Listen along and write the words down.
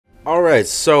Alright,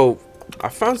 so I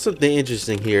found something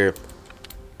interesting here.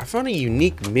 I found a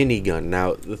unique minigun.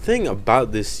 Now, the thing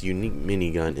about this unique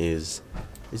minigun is,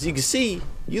 as you can see,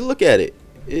 you look at it,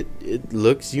 it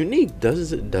looks unique.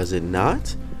 Does it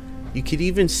not? You could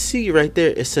even see right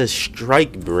there, it says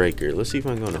Strike Breaker. Let's see if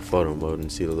I can go into photo mode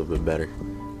and see it a little bit better.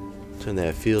 Turn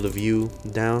that field of view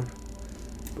down.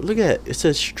 But look at it, it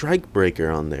says Strike Breaker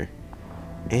on there.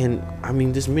 And I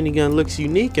mean, this minigun looks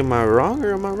unique. Am I wrong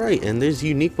or am I right? And there's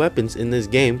unique weapons in this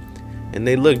game and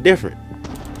they look different.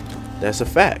 That's a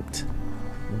fact.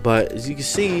 But as you can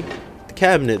see, the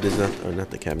cabinet does not, or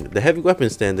not the cabinet, the heavy weapon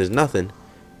stand, there's nothing.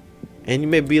 And you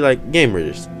may be like, Game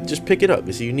Raiders, just pick it up.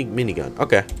 It's a unique minigun.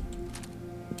 Okay.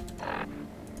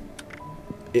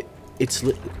 It's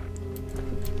lit.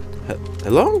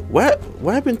 Hello? What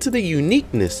happened to the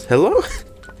uniqueness? Hello?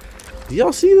 Do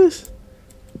y'all see this?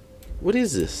 What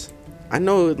is this? I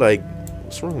know, like,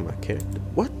 what's wrong with my character?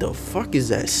 What the fuck is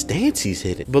that stance he's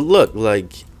hitting? But look,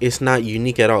 like, it's not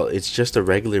unique at all. It's just a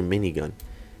regular minigun.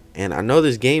 And I know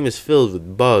this game is filled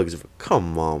with bugs, but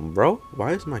come on, bro.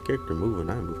 Why is my character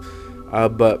moving? I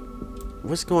move. But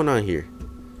what's going on here?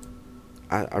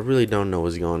 I really don't know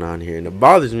what's going on here. And it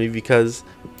bothers me because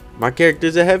my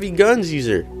character's a heavy guns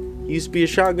user. He used to be a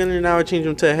shotgunner, and now I changed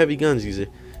him to a heavy guns user.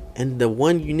 And the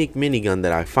one unique minigun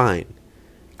that I find,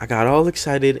 I got all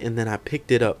excited and then I picked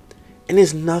it up and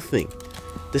it's nothing.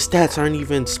 The stats aren't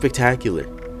even spectacular.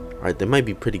 Alright, they might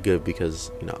be pretty good because,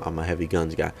 you know, I'm a heavy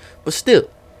guns guy. But still,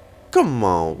 come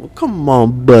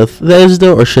on,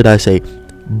 Bethesda, or should I say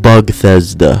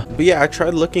Bugthesda. But yeah, I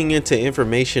tried looking into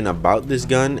information about this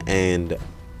gun and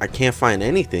I can't find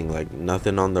anything. Like,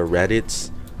 nothing on the Reddits,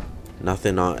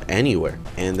 nothing on anywhere.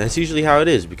 And that's usually how it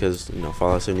is because, you know,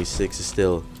 Fallout 76 is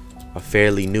still a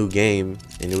fairly new game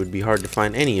and it would be hard to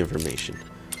find any information.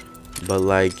 But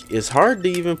like, it's hard to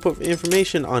even put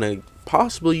information on a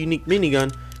possible unique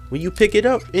minigun when you pick it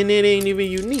up and it ain't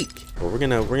even unique. But we're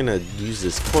gonna use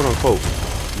this quote unquote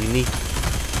unique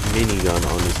minigun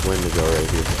on this Wendigo right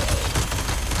here.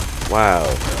 Wow,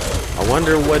 I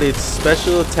wonder what its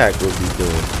special attack would be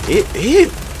doing.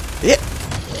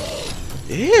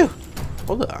 Ew.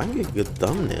 Hold up, I can get good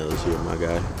thumbnails here, my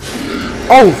guy.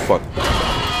 Oh fuck.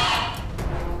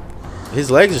 His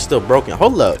legs are still broken.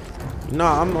 Hold up. You know,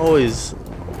 I'm always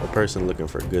a person looking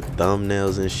for good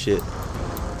thumbnails and shit.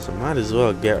 So might as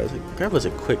well grab us a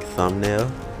quick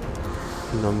thumbnail.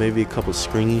 You know, maybe a couple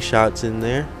screenshots in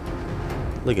there.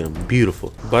 Look at them,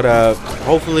 beautiful. But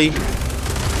hopefully,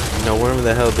 you know, wherever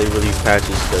the hell they release patches,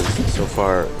 because so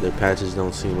far their patches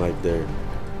don't seem like they're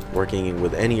working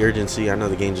with any urgency. I know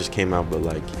the game just came out, but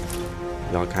like,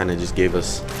 y'all kind of just gave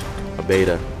us a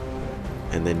beta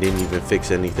and then didn't even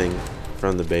fix anything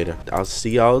from the beta. I'll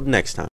see y'all next time.